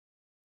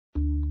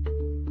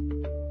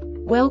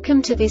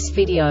Welcome to this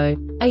video.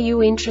 Are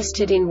you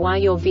interested in why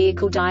your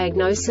vehicle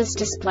diagnosis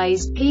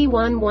displays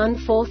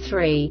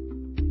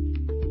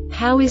P1143?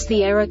 How is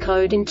the error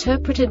code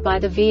interpreted by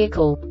the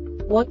vehicle?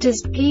 What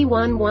does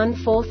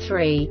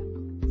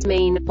P1143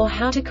 mean, or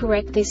how to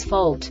correct this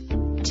fault?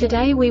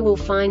 Today we will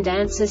find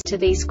answers to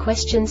these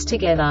questions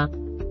together.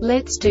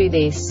 Let's do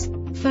this.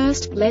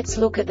 First, let's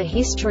look at the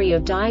history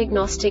of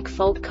diagnostic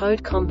fault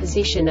code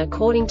composition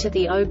according to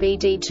the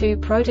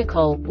OBD2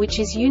 protocol, which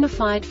is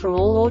unified for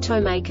all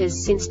automakers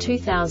since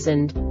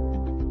 2000.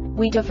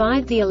 We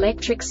divide the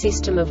electric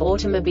system of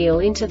automobile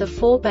into the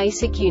four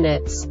basic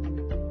units: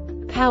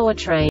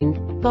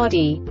 powertrain,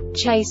 body,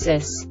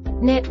 chassis,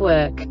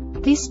 network.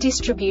 This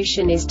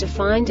distribution is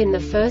defined in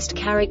the first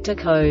character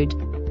code.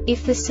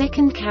 If the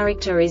second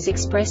character is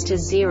expressed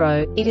as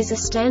 0, it is a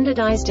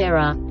standardized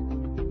error.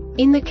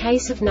 In the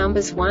case of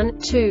numbers 1,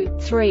 2,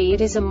 3,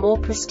 it is a more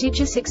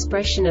prestigious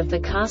expression of the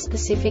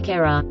car-specific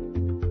error.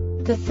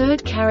 The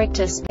third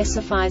character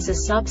specifies a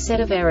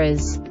subset of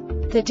errors.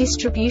 The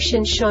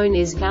distribution shown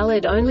is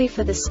valid only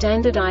for the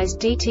standardized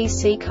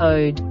DTC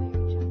code.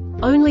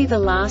 Only the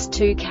last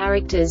two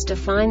characters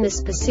define the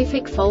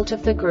specific fault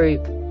of the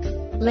group.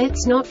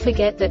 Let's not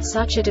forget that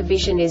such a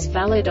division is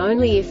valid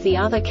only if the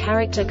other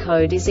character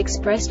code is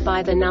expressed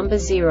by the number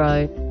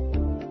 0.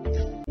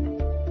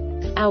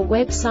 Our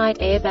website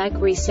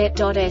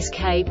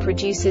airbagreset.sk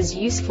produces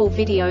useful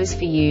videos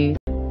for you.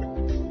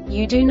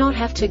 You do not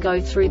have to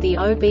go through the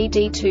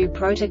OBD2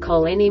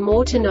 protocol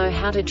anymore to know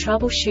how to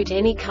troubleshoot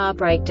any car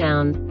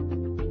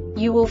breakdown.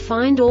 You will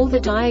find all the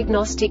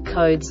diagnostic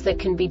codes that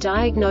can be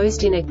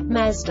diagnosed in a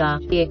Mazda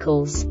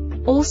vehicles.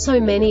 Also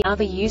many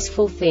other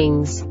useful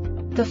things.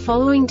 The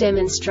following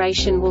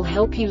demonstration will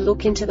help you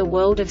look into the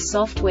world of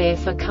software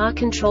for car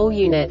control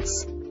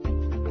units.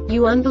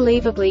 You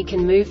unbelievably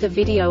can move the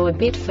video a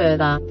bit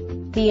further.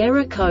 The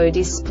error code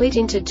is split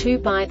into 2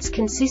 bytes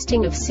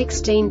consisting of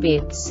 16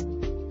 bits.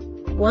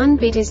 1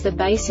 bit is the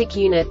basic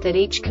unit that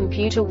each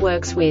computer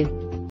works with.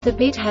 The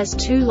bit has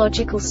 2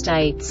 logical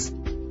states: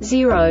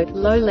 0,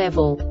 low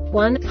level,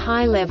 1,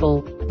 high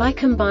level. By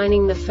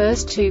combining the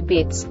first 2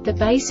 bits, the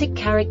basic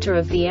character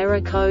of the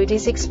error code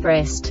is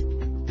expressed.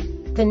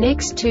 The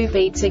next 2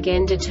 beats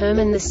again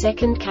determine the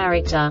second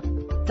character.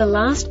 The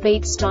last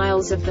beat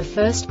styles of the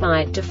first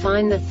byte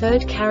define the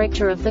third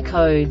character of the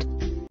code.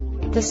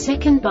 The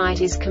second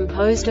byte is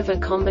composed of a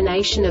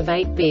combination of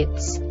 8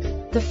 bits.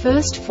 The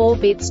first 4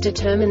 bits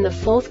determine the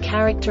fourth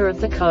character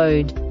of the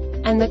code.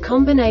 And the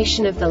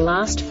combination of the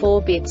last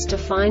 4 bits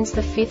defines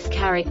the fifth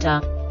character.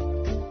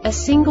 A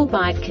single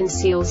byte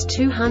conceals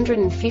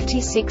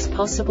 256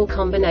 possible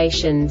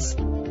combinations.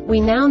 We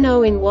now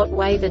know in what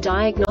way the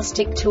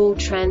diagnostic tool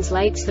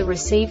translates the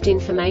received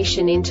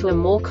information into a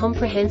more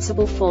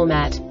comprehensible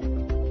format.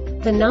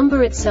 The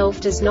number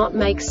itself does not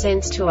make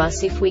sense to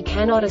us if we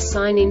cannot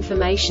assign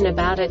information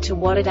about it to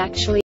what it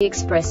actually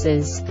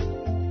expresses.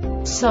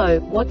 So,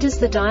 what does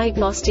the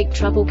diagnostic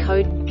trouble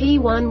code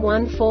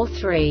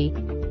P1143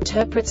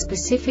 interpret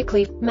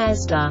specifically for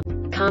Mazda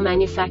car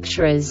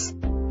manufacturers?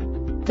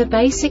 The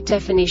basic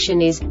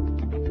definition is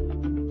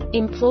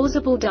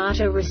implausible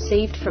data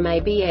received from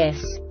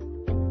ABS.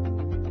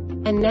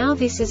 And now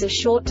this is a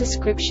short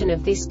description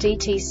of this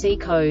DTC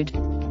code.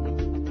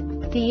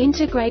 The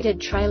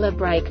Integrated Trailer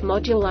Brake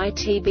Module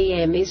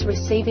ITBM is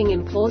receiving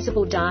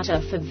implausible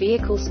data for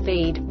vehicle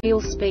speed,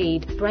 wheel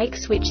speed, brake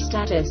switch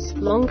status,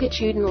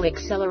 longitudinal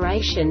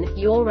acceleration,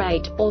 yaw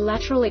rate, or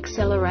lateral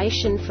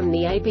acceleration from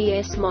the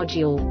ABS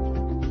module.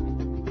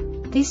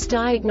 This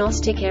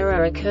diagnostic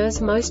error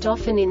occurs most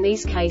often in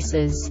these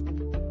cases: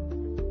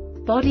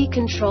 Body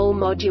Control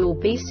Module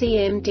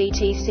BCM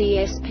DTC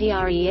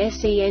s.r.o.the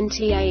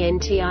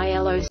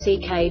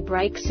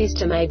Brake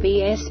System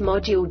ABS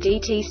Module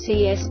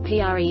DTC s.r.o.the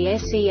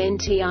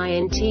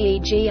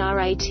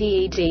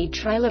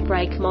Trailer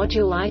Brake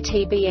Module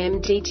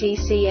ITBM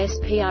DTC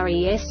s.r.o.the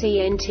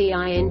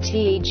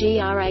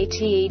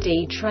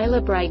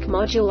Trailer Brake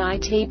Module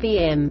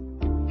ITBM.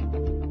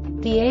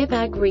 The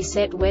Airbag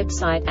Reset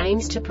website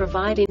aims to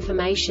provide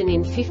information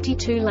in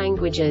 52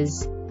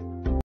 languages.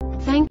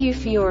 Thank you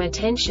for your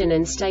attention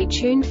and stay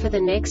tuned for the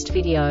next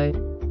video.